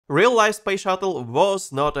Real-life Space Shuttle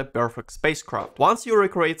was not a perfect spacecraft. Once you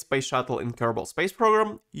recreate Space Shuttle in Kerbal Space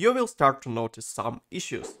Program, you will start to notice some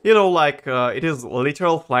issues. You know, like it is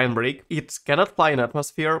literal flying brick, it cannot fly in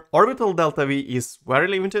atmosphere, orbital delta V is very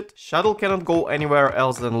limited, shuttle cannot go anywhere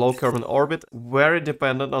else than low Kerbal orbit, very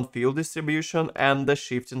dependent on fuel distribution and the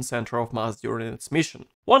shift in center of mass during its mission.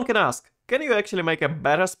 One can ask, can you actually make a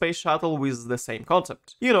better space shuttle with the same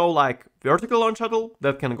concept? You know, like vertical launch shuttle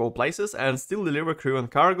that can go places and still deliver crew and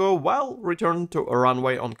cargo while returning to a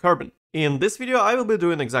runway on Kerbin. In this video I will be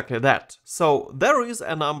doing exactly that. So there is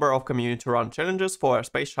a number of community run challenges for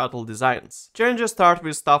space shuttle designs. Challenges start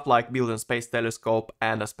with stuff like building a space telescope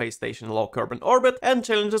and a space station in low Kerbin orbit, and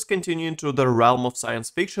challenges continue into the realm of science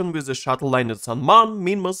fiction with the shuttle landed on Man,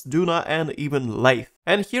 Minmus, Duna and even Lathe.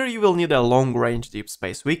 And here you will need a long-range deep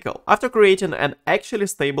space vehicle. After creating an actually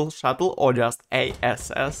stable shuttle or just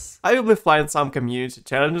ASS, I will be flying some community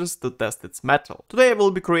challenges to test its mettle. Today I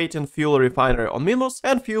will be creating fuel refinery on Minmus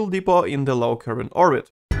and fuel depot in the low Kerbin orbit.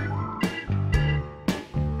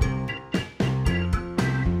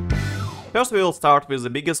 First we will start with the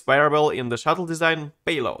biggest variable in the shuttle design,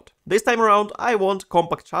 payload. This time around I want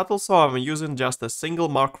compact shuttle, so I'm using just a single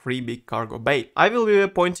Mark III big cargo bay. I will be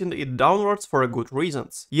pointing it downwards for a good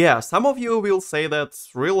reasons. Yeah, some of you will say that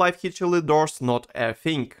real-life heat-shielded doors not a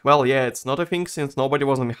thing. Well, yeah, it's not a thing since nobody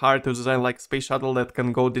wasn't hired to design like space shuttle that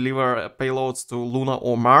can go deliver payloads to Luna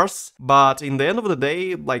or Mars. But in the end of the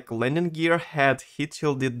day, like landing gear had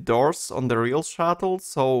heat-shielded doors on the real shuttle,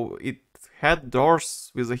 so it had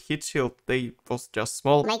doors with a heat shield, they was just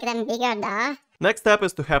small. Make them bigger, duh. Next step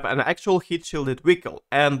is to have an actual heat-shielded vehicle,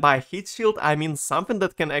 and by heat shield I mean something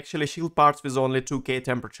that can actually shield parts with only 2K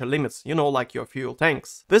temperature limits, you know, like your fuel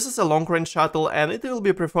tanks. This is a long-range shuttle and it will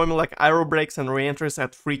be performing like aero brakes and re-entries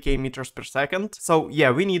at 3K meters per second, so yeah,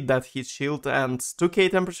 we need that heat shield, and 2K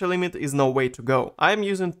temperature limit is no way to go. I am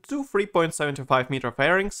using two 3.75 meter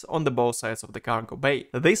fairings on the both sides of the cargo bay.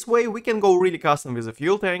 This way we can go really custom with the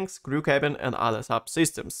fuel tanks, crew cabin and other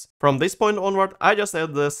subsystems. From this point onward I just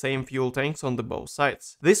add the same fuel tanks on the both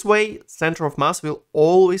sides. This way, center of mass will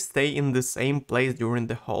always stay in the same place during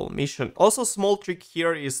the whole mission. Also, small trick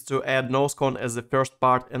here is to add nose cone as the first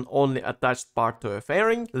part and only attached part to a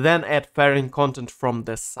fairing, then add fairing content from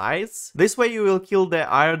the sides. This way you will kill the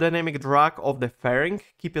aerodynamic drag of the fairing,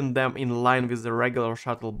 keeping them in line with the regular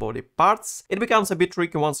shuttle body parts. It becomes a bit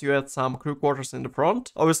tricky once you add some crew quarters in the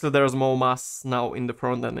front. Obviously there is more mass now in the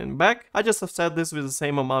front than in back. I just offset this with the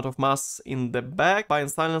same amount of mass in the back by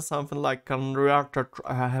installing something like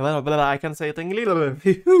I can say it in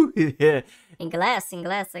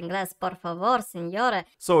Inglés, por favor, signore.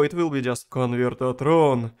 So it will be just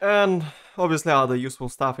Convertatron. And obviously other useful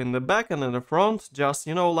stuff in the back and in the front, just,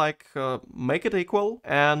 you know, like make it equal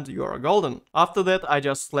and you're golden. After that I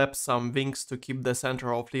just slap some wings to keep the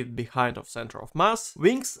center of lift behind of center of mass.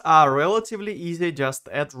 Wings are relatively easy, just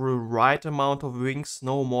add the right amount of wings,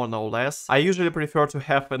 no more no less. I usually prefer to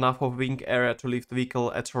have enough of wing area to lift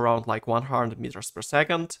vehicle at around like 100 meters per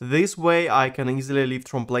second. This way I can easily lift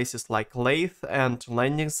from places like Lathe, and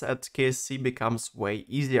landings at KSP becomes way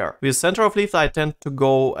easier. With center of lift I tend to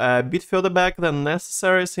go a bit further back than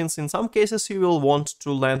necessary, since in some cases you will want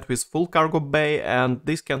to land with full cargo bay and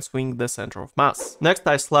this can swing the center of mass. Next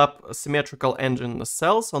I slap symmetrical engine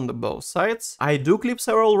nacelles on the both sides. I do clip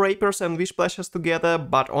several rapers and V-splashes together,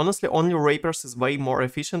 but honestly only rapers is way more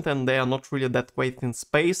efficient and they are not really that weight in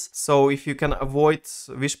space, so if you can avoid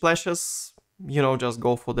V-splashes, you know, just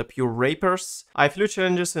go for the pure rapers. I flew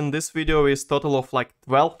challenges in this video with total of like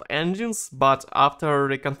 12 engines, but after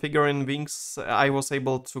reconfiguring wings I was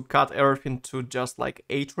able to cut everything to just like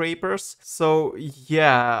 8 rapers. So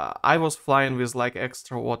yeah, I was flying with like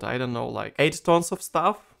extra, what, I don't know, like 8 tons of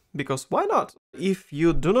stuff. Because why not? If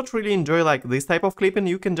you do not really enjoy like this type of clipping,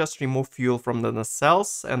 you can just remove fuel from the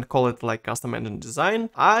nacelles and call it like custom engine design.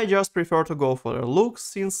 I just prefer to go for the looks,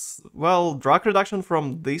 since, well, drag reduction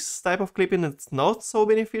from this type of clipping it's not so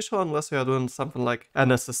beneficial unless you are doing something like an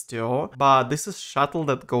SSTO. But this is shuttle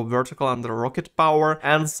that go vertical under rocket power,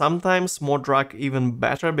 and sometimes more drag even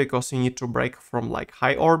better because you need to brake from like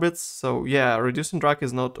high orbits. So yeah, reducing drag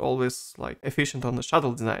is not always like efficient on the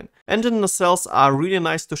shuttle design. Engine nacelles are really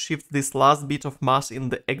nice to shift this last bit of mass in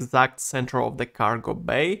the exact center of the cargo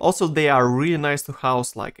bay. Also, they are really nice to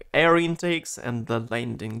house like air intakes and the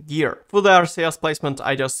landing gear. For the RCS placement,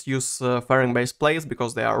 I just use fairing base plates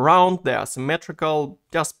because they are round, they are symmetrical,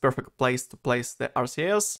 just perfect place to place the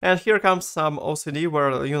RCS. And here comes some OCD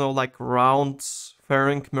where, you know, like round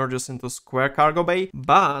fairing merges into square cargo bay,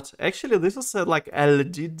 but actually this is like a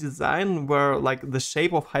legit design where like the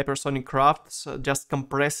shape of hypersonic crafts just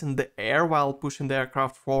compress in the air while pushing the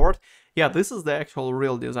aircraft forward. Yeah, this is the actual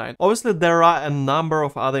real design. Obviously, there are a number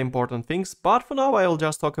of other important things, but for now I'll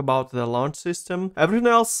just talk about the launch system. Everything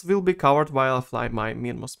else will be covered while I fly my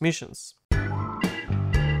Minmus missions.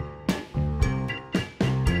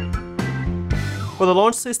 For the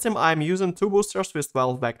launch system, I'm using 2 boosters with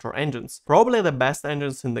 12 vector engines. Probably the best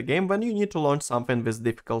engines in the game when you need to launch something with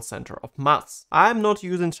difficult center of mass. I'm not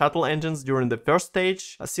using shuttle engines during the first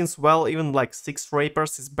stage, since well, even like 6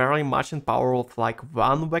 Rapers is barely matching power of like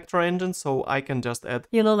 1 vector engine, so I can just add,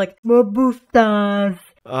 like more boosters.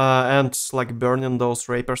 And like burning those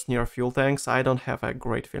Rapers near fuel tanks, I don't have a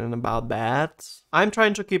great feeling about that. I'm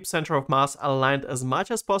trying to keep center of mass aligned as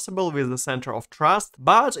much as possible with the center of thrust,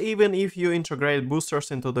 but even if you integrate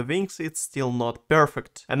boosters into the wings, it's still not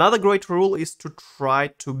perfect. Another great rule is to try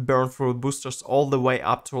to burn through boosters all the way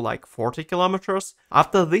up to like 40 kilometers.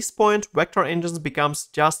 After this point, vector engines becomes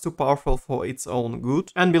just too powerful for its own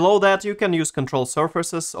good, and below that you can use control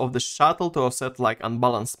surfaces of the shuttle to offset like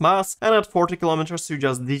unbalanced mass, and at 40 kilometers you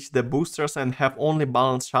just ditch the boosters and have only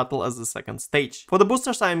balanced shuttle as the second stage. For the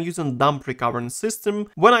boosters I am using dump recovering system.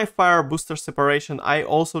 When I fire booster separation, I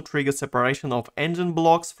also trigger separation of engine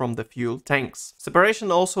blocks from the fuel tanks.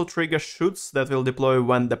 Separation also triggers chutes that will deploy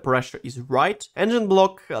when the pressure is right. Engine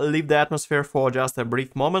block leave the atmosphere for just a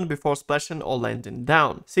brief moment before splashing or landing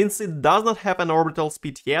down. Since it does not have an orbital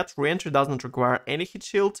speed yet, re-entry doesn't require any heat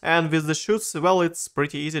shield, and with the chutes, well, it's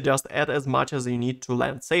pretty easy, just add as much as you need to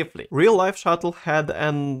land safely. Real life shuttle had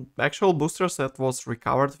an actual boosters that was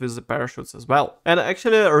recovered with the parachutes as well. And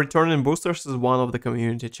actually returning boosters is one of the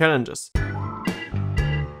community challenges.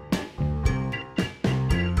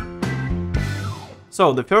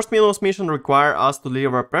 So, the first Minmus mission requires us to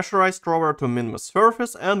deliver a pressurized rover to Minmus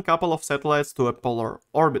surface and couple of satellites to a polar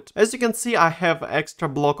orbit. As you can see, I have extra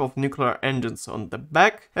block of nuclear engines on the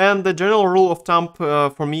back, and the general rule of thumb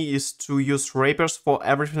for me is to use Rapers for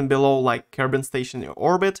everything below like Kerbin station in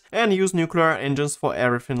orbit, and use nuclear engines for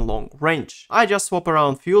everything long range. I just swap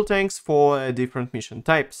around fuel tanks for different mission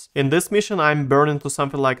types. In this mission I'm burning to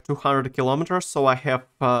something like 200 kilometers, so I have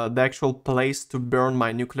the actual place to burn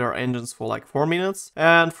my nuclear engines for like 4 minutes.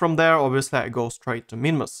 And from there, obviously, I go straight to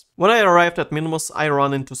Minmus. When I arrived at Minmus, I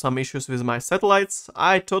run into some issues with my satellites.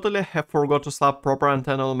 I totally have forgot to slap proper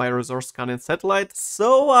antenna on my resource scanning satellite,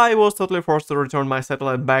 so I was totally forced to return my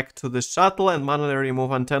satellite back to the shuttle and manually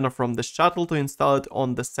remove antenna from the shuttle to install it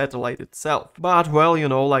on the satellite itself. But well, you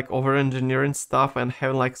know, like over-engineering stuff and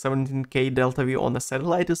having like 17K delta V on a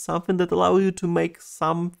satellite is something that allows you to make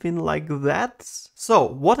something like that. So,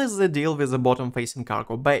 what is the deal with the bottom-facing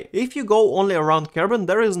cargo bay? If you go only around Kerbin,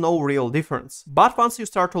 there is no real difference. But once you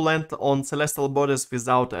start to land on celestial bodies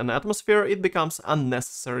without an atmosphere, it becomes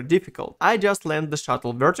unnecessarily difficult. I just land the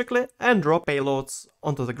shuttle vertically and drop payloads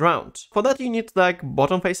onto the ground. For that you need like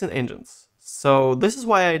bottom-facing engines. So this is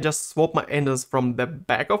why I just swap my engines from the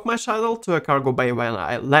back of my shuttle to a cargo bay when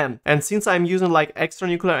I land. And since I'm using like extra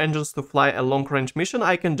nuclear engines to fly a long range mission,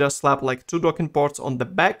 I can just slap like 2 docking ports on the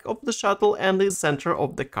back of the shuttle and the center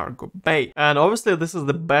of the cargo bay. And obviously this is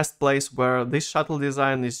the best place where this shuttle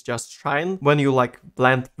design is just shine when you like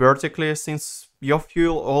land vertically, since your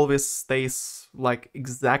fuel always stays like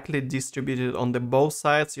exactly distributed on the both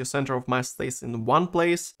sides, your center of mass stays in one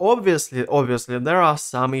place. Obviously there are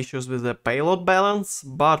some issues with the payload balance,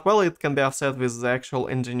 but well, it can be offset with the actual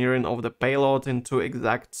engineering of the payload into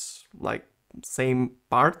exact like same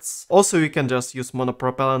parts. Also, you can just use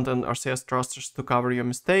monopropellant and RCS thrusters to cover your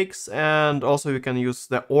mistakes, and also you can use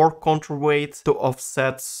the ore counterweight to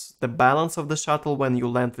offset the balance of the shuttle when you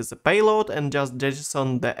land with the payload, and just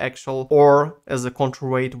jettison the actual ore as a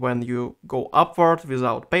counterweight when you go upward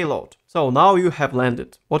without payload. So now you have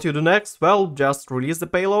landed. What you do next? Well, just release the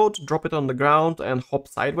payload, drop it on the ground and hop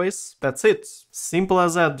sideways. That's it. Simple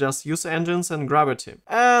as that, just use engines and gravity.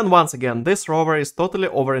 And once again, this rover is totally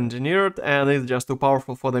over-engineered and it's just too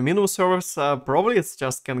powerful for the Minmus servers. Probably it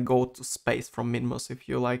just can go to space from Minmus if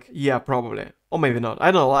you like. Yeah, probably. Or maybe not.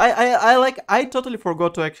 I don't know. I totally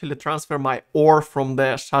forgot to actually transfer my ore from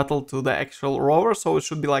the shuttle to the actual rover, so it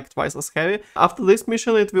should be like twice as heavy. After this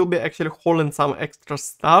mission, it will be actually hauling some extra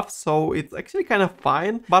stuff, so it's actually kind of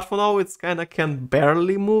fine. But for now, it's kind of can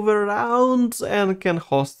barely move around and can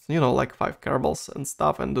host, you know, like 5 Kerbals and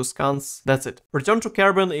stuff and do scans. That's it. Return to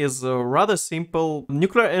Kerbin is rather simple.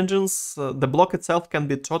 Nuclear engines, the block itself can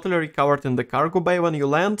be totally recovered in the cargo bay when you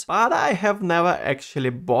land, but I have never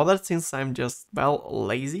actually bothered since I'm just just, well,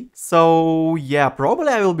 lazy. So yeah, probably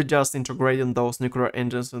I will be just integrating those nuclear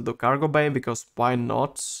engines into cargo bay, because why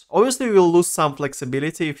not? Obviously you will lose some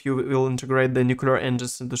flexibility if you will integrate the nuclear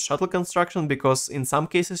engines into shuttle construction, because in some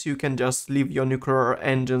cases you can just leave your nuclear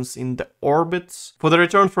engines in the orbit. For the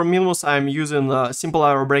return from Minmus, I'm using simple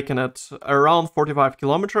aerobraking at around 45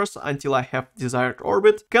 kilometers until I have desired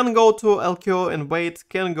orbit. Can go to LQO and wait,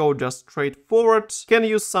 can go just straight forward, can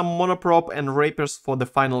use some monoprop and rapiers for the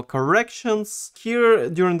final corrections. Here,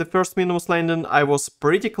 during the first Minmus landing, I was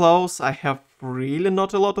pretty close. I have really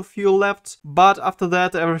not a lot of fuel left, but after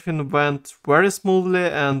that everything went very smoothly,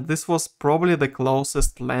 and this was probably the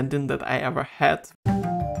closest landing that I ever had.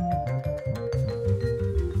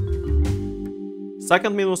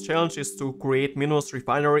 Second Minmus challenge is to create Minmus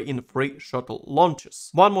refinery in 3 shuttle launches.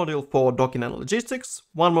 One module for docking and logistics,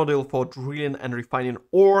 one module for drilling and refining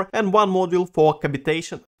ore, and one module for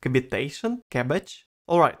cavitation. Cabbage?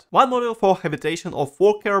 Alright, one module for habitation of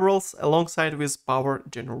 4 caravels alongside with power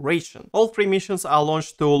generation. All 3 missions are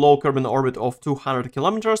launched to low carbon orbit of 200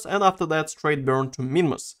 kilometers, and after that straight burn to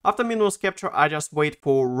Minmus. After Minmus capture, I just wait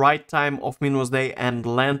for right time of Minmus day and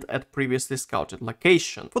land at previously scouted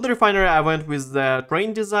location. For the refinery I went with the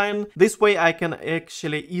train design. This way I can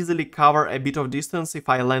actually easily cover a bit of distance if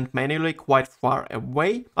I land manually quite far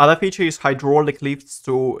away. Other feature is hydraulic lifts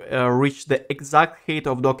to reach the exact height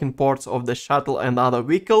of docking ports of the shuttle and other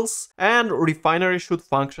vehicles, and refinery should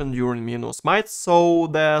function during Minmus night, so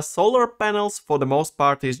the solar panels for the most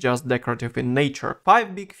part is just decorative in nature.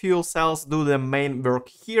 5 big fuel cells do the main work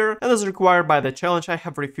here, and as required by the challenge I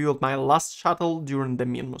have refueled my last shuttle during the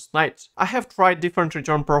Minmus night. I have tried different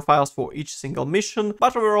return profiles for each single mission,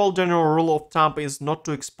 but overall general rule of thumb is not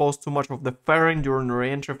to expose too much of the fairing during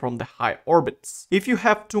re-entry from the high orbits. If you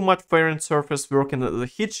have too much fairing surface working as a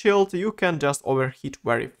heat shield, you can just overheat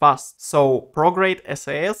very fast, so prograde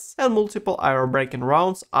SAS and multiple aerobraking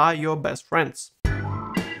rounds are your best friends.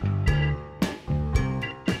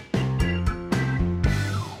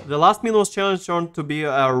 The last Minmus challenge turned to be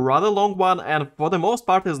a rather long one, and for the most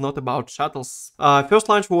part is not about shuttles. First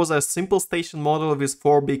launch was a simple station model with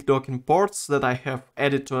 4 big docking ports that I have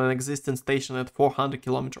added to an existing station at 400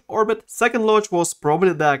 km orbit. Second launch was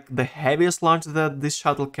probably the heaviest launch that this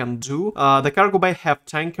shuttle can do. The cargo bay have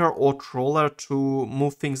tanker or trawler to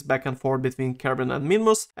move things back and forth between Kerbin and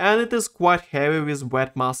Minmus, and it is quite heavy with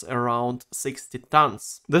wet mass around 60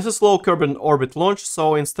 tons. This is low Kerbin orbit launch,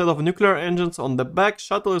 so instead of nuclear engines on the back,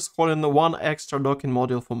 shuttle is holding one extra docking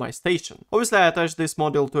module for my station. Obviously I attached this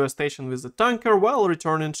module to a station with the tanker while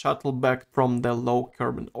returning shuttle back from the low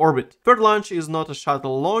Kerbin orbit. Third launch is not a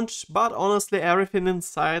shuttle launch, but honestly everything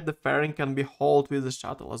inside the fairing can be hauled with the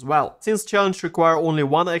shuttle as well. Since challenge require only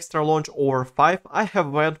 1 extra launch over 5, I have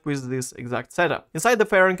went with this exact setup. Inside the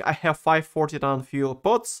fairing I have 5 40-ton fuel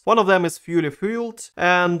pods, one of them is fully fueled,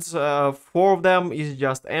 and 4 of them is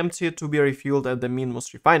just empty to be refueled at the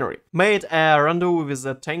Minmus refinery. Made a rendezvous with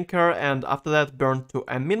the tanker and after that burned to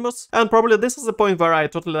a Minmus, and probably this is the point where I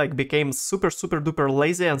totally became super duper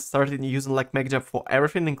lazy and started using MechJab for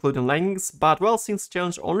everything including landings, but well, since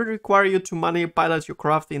challenge only require you to manually pilot your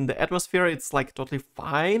craft in the atmosphere, it's totally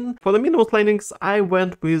fine. For the Minmus landings I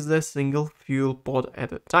went with the single fuel pod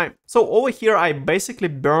at a time. So over here I basically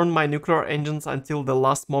burned my nuclear engines until the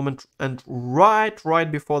last moment, and right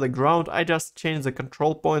before the ground I just changed the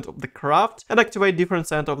control point of the craft and activate different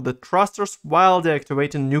set of the thrusters while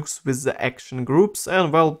deactivating nukes with the action groups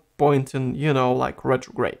and well pointing,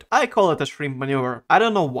 retrograde. I call it a shrimp maneuver. I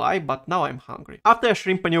don't know why, but now I'm hungry. After a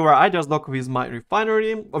shrimp maneuver, I just dock with my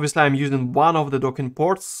refinery. Obviously, I'm using one of the docking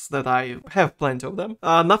ports that I have plenty of them.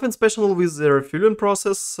 Nothing special with the refueling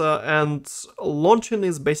process, and launching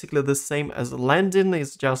is basically the same as landing.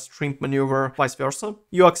 It's just shrimp maneuver, vice versa.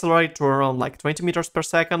 You accelerate to around 20 meters per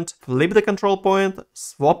second, flip the control point,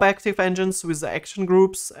 swap active engines with the action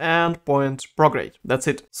groups, and point prograde. That's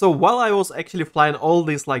it. So while I was actually flying all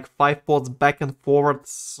these 5 pods back and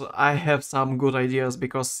forwards, I have some good ideas,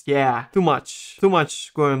 because yeah, too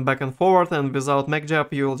much going back and forward, and without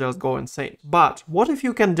MechJab you'll just go insane. But what if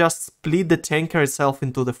you can just split the tanker itself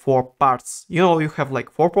into the 4 parts? You have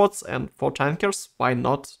 4 pods and 4 tankers, why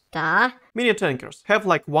not? Duh. Mini tankers have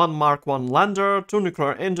 1 Mark 1 lander, 2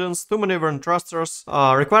 nuclear engines, 2 maneuvering thrusters,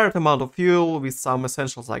 required amount of fuel with some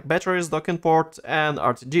essentials like batteries, docking port and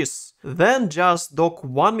RTGs. Then just dock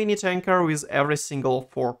 1 mini tanker with every single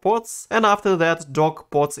 4 pods, and after that dock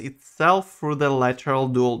pods itself through the lateral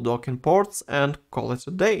dual docking ports and call it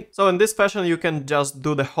a day. So in this fashion you can just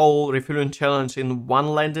do the whole refueling challenge in 1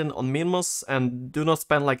 landing on Minmus and do not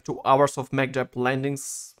spend 2 hours of MechJab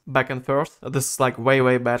landings. back and forth. This is like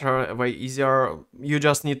way better, way easier. You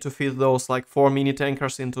just need to fit those like 4 mini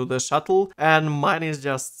tankers into the shuttle, and mine is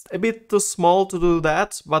just a bit too small to do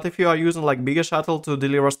that, but if you are using like bigger shuttle to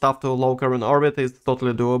deliver stuff to low carbon orbit, it's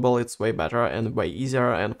totally doable. It's way better and way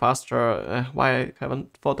easier and faster. Why I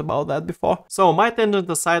haven't thought about that before. So my tangent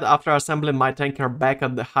aside, after assembling my tanker back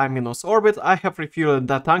at the high Minmus orbit, I have refueled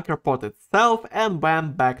the tanker pod itself and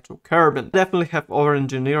went back to Kerbin. Definitely have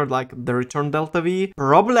over-engineered like the return delta V.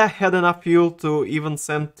 Probably I had enough fuel to even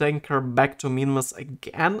send tanker back to Minmus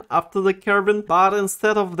again after the Kerbin, but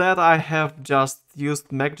instead of that I have just used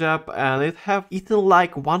MacJab and it have eaten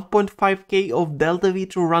like 1.5k of delta V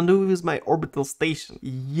to rendezvous with my orbital station.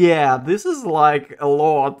 Yeah, this is like a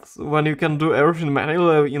lot when you can do everything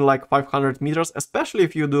manually in like 500 meters, especially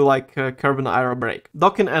if you do like Kerbin aero brake.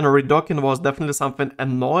 Docking and redocking was definitely something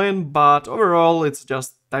annoying, but overall it's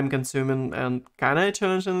just time consuming and kinda a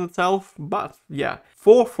challenge in itself, but yeah.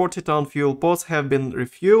 4 40-ton fuel pods have been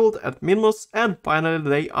refueled at Minmus, and finally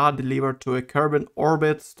they are delivered to a Kerbin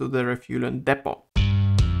orbit to the refueling depot.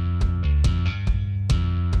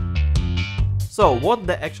 So, what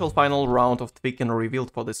the actual final round of tweaking revealed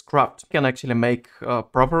for this craft? You can actually make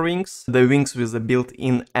proper wings, the wings with the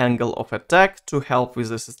built-in angle of attack to help with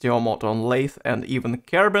the SSTO mode on lathe and even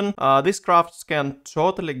Kerbin. These crafts can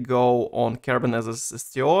totally go on Kerbin as a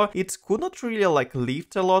SSTO. It could not really like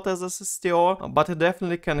lift a lot as a SSTO, but it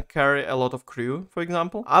definitely can carry a lot of crew, for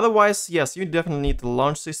example. Otherwise, yes, you definitely need a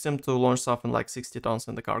launch system to launch something like 60 tons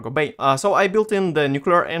in the cargo bay. So I built in the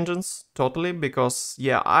nuclear engines totally because,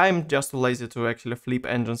 yeah, I'm just too lazy to actually flip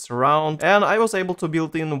engines around, and I was able to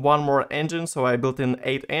build in one more engine, so I built in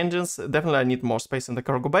 8 engines. Definitely I need more space in the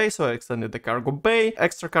cargo bay, so I extended the cargo bay.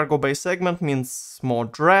 Extra cargo bay segment means more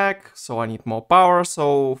drag, so I need more power.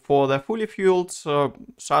 So for the fully fueled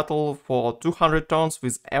shuttle for 200 tons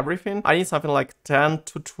with everything, I need something like 10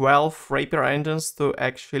 to 12 Rapier engines to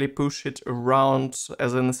actually push it around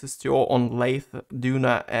as an SSTO on lathe,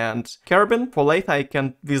 Duna and Kerbin. For lathe I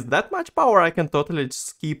can, with that much power, I can totally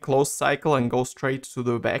skip closed cycle and go straight to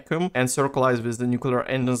the vacuum and circularize with the nuclear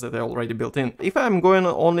engines that I already built in. If I'm going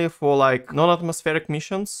only for like non-atmospheric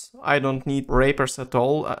missions, I don't need Rapiers at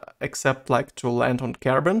all, except like to land on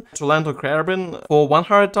Kerbin. To land on Kerbin, for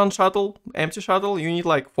 100-ton shuttle, empty shuttle, you need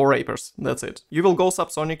like 4 Rapiers. That's it. You will go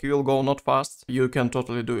subsonic, you will go not fast, you can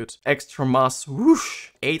totally do it. Extra mass, whoosh!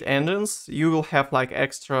 8 engines, you will have like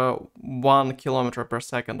extra 1 kilometer per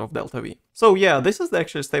second of delta V. So yeah, this is the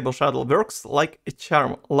actually stable shuttle, works like a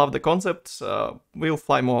charm. Love the concept, we'll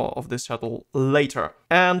fly more of this shuttle later.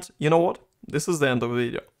 And you know what? This is the end of the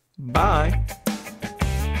video. Bye!